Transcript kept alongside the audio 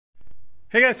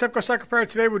Hey guys, Tepcocyclerepair.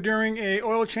 Today we're doing a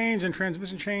oil change and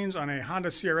transmission change on a Honda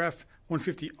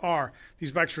CRF150R.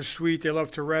 These bikes are sweet. They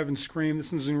love to rev and scream.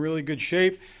 This one's in really good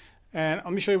shape. And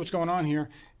let me show you what's going on here.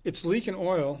 It's leaking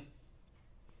oil,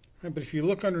 right? But if you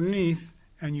look underneath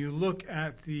and you look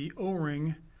at the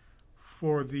O-ring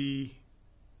for the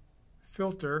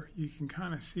filter, you can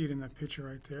kind of see it in that picture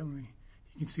right there. You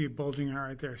can see it bulging out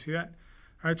right there. See that?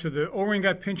 All right, so the O-ring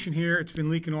got pinched in here. It's been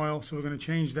leaking oil, so we're going to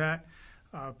change that.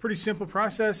 Pretty simple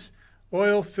process.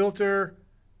 Oil filter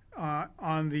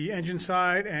on the engine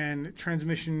side and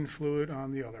transmission fluid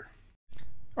on the other.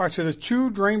 All right, so there's two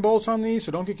drain bolts on these,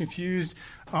 so don't get confused.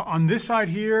 On this side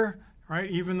here, right,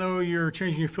 even though you're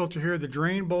changing your filter here, the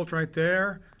drain bolt right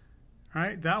there,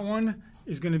 right, that one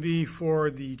is going to be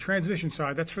for the transmission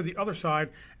side. That's for the other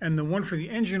side, and the one for the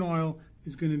engine oil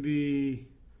is going to be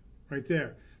right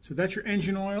there. So that's your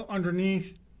engine oil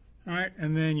underneath. All right,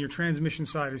 and then your transmission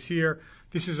side is here.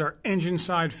 This is our engine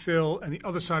side fill, and the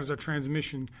other side is our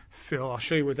transmission fill. I'll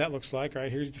show you what that looks like. All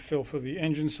right, here's the fill for the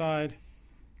engine side,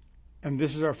 and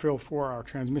this is our fill for our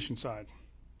transmission side.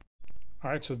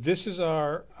 All right, so this is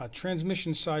our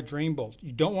transmission side drain bolt.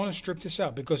 You don't want to strip this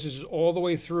out because this is all the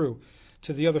way through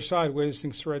to the other side where this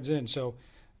thing threads in. So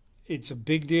it's a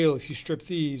big deal if you strip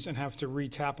these and have to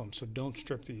re-tap them. So don't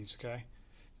strip these, okay?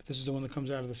 But this is the one that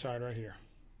comes out of the side right here,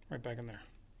 right back in there.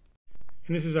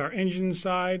 And this is our engine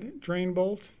side drain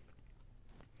bolt.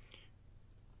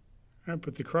 All right,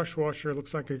 but the crush washer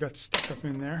looks like it got stuck up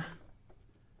in there.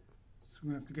 So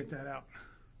we're going to have to get that out.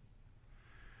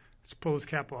 Let's pull this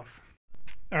cap off.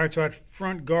 All right, so that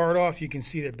front guard off, you can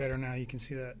see that better now. You can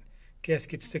see that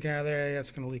gasket sticking out of there. That's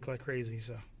going to leak like crazy.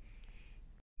 So,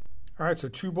 all right, so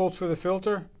two bolts for the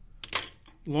filter.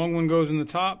 Long one goes in the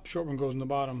top, short one goes in the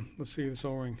bottom. Let's see this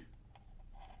O-ring.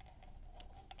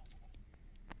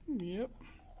 Yep,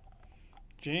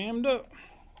 jammed up.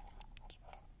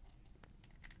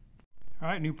 All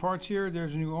right, new parts here.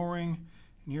 There's a new O-ring,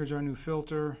 and here's our new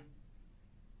filter.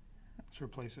 Let's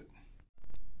replace it.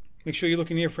 Make sure you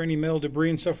look in here for any metal debris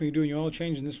and stuff when you're doing your oil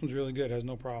change, and this one's really good, it has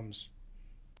no problems.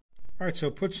 All right, so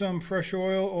put some fresh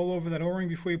oil all over that O-ring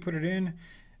before you put it in,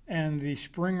 and the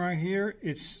spring right here,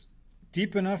 it's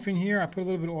deep enough in here. I put a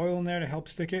little bit of oil in there to help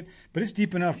stick it, but it's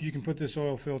deep enough you can put this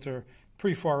oil filter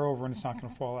pretty far over and it's not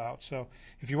going to fall out. So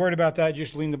if you're worried about that,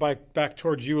 just lean the bike back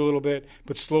towards you a little bit,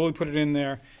 but slowly put it in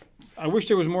there. I wish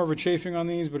there was more of a chafing on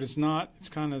these, but it's not. It's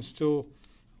kind of still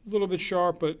a little bit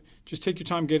sharp, but just take your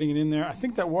time getting it in there. I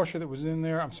think that washer that was in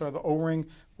there, I'm sorry, the O-ring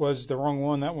was the wrong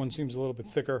one. That one seems a little bit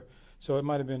thicker, so it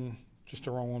might have been just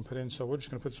the wrong one put in. So we're just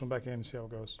going to put this one back in and see how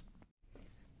it goes.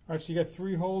 All right, so you got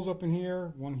three holes up in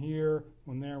here, one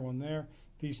there, one there.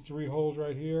 These three holes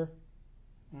right here.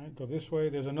 All right, go this way.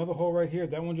 There's another hole right here.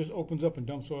 That one just opens up and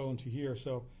dumps oil into here.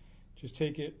 So just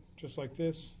take it just like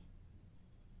this.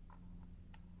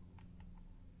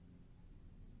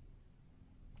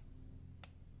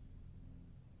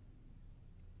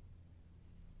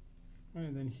 All right,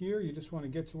 and then here you just want to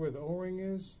get to where the O-ring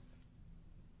is.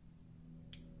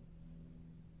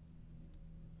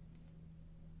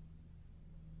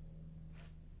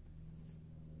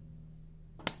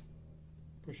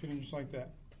 Push it in just like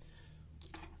that.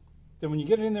 Then when you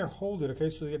get it in there, hold it, okay?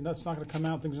 So that's not going to come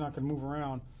out, things are not going to move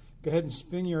around. Go ahead and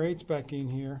spin your eights back in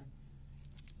here.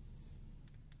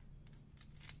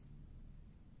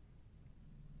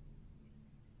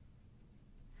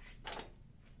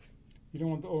 You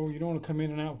don't want to come in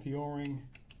and out with the O-ring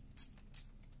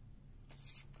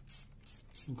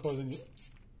and cause any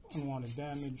unwanted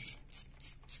damage.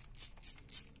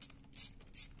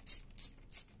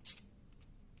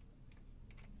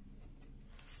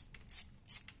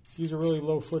 These are really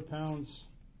low foot-pounds.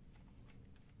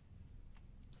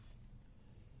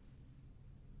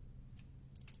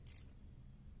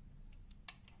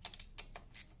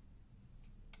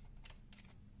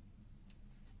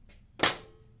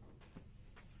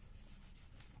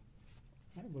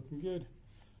 All right, looking good.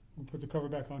 We'll put the cover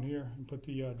back on here and put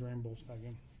the drain bolts back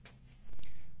in.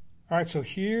 All right, so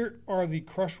here are the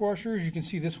crush washers. You can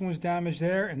see this one is damaged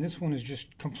there, and this one is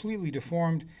just completely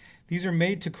deformed. These are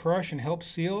made to crush and help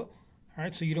seal it. All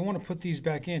right, so you don't want to put these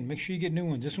back in. Make sure you get new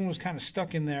ones. This one was kind of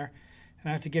stuck in there, and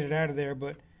I have to get it out of there.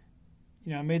 But,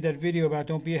 you know, I made that video about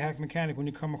don't be a hack mechanic. When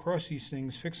you come across these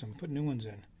things, fix them. Put new ones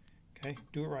in. Okay,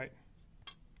 do it right.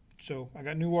 So I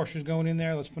got new washers going in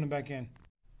there. Let's put them back in.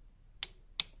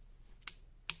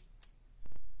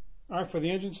 All right, for the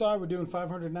engine side, we're doing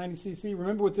 590cc.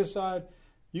 Remember with this side,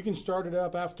 you can start it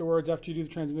up afterwards after you do the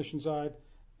transmission side,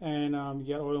 and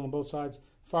you got oil on both sides.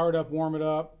 Fire it up, warm it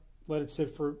up, let it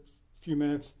sit for a few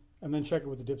minutes, and then check it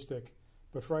with the dipstick.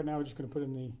 But for right now, we're just going to put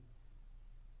in the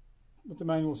what the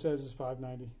manual says is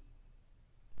 590.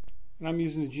 And I'm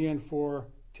using the GN4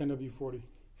 10W40.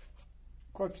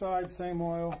 Clutch side, same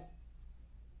oil,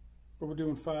 but we're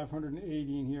doing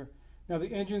 580 in here. Now the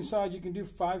engine side, you can do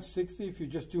 560 if you're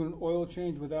just doing an oil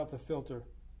change without the filter.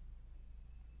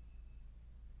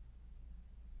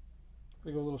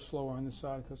 We go a little slower on this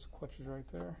side because the clutch is right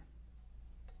there.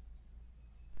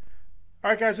 All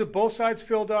right, guys, with both sides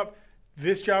filled up,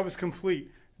 this job is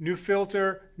complete. New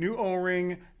filter, new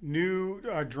O-ring, new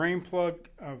drain plug,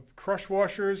 crush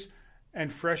washers,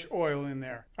 and fresh oil in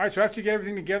there. All right, so after you get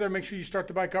everything together, make sure you start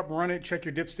the bike up, run it, check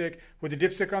your dipstick. With the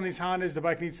dipstick on these Hondas, the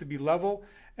bike needs to be level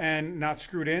and not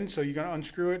screwed in, so you're gonna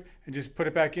unscrew it and just put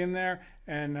it back in there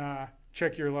and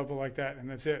check your level like that, and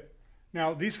that's it.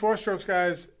 Now, these 4-strokes,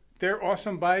 guys, they're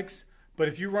awesome bikes, but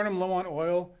if you run them low on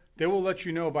oil, they will let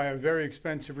you know by a very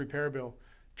expensive repair bill.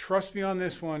 Trust me on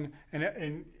this one,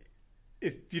 and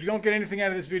if you don't get anything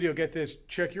out of this video, get this.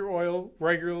 Check your oil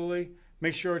regularly.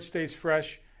 Make sure it stays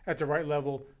fresh at the right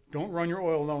level. Don't run your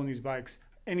oil low on these bikes.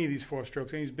 Any of these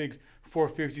 4-strokes, any of these big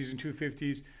 450s and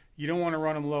 250s. You don't want to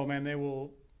run them low, man. They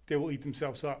will eat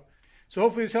themselves up. So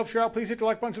hopefully this helps you out. Please hit the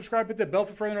like button, subscribe, hit the bell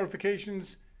for further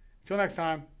notifications. Until next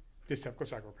time, this is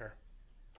Tepcocyclerepair.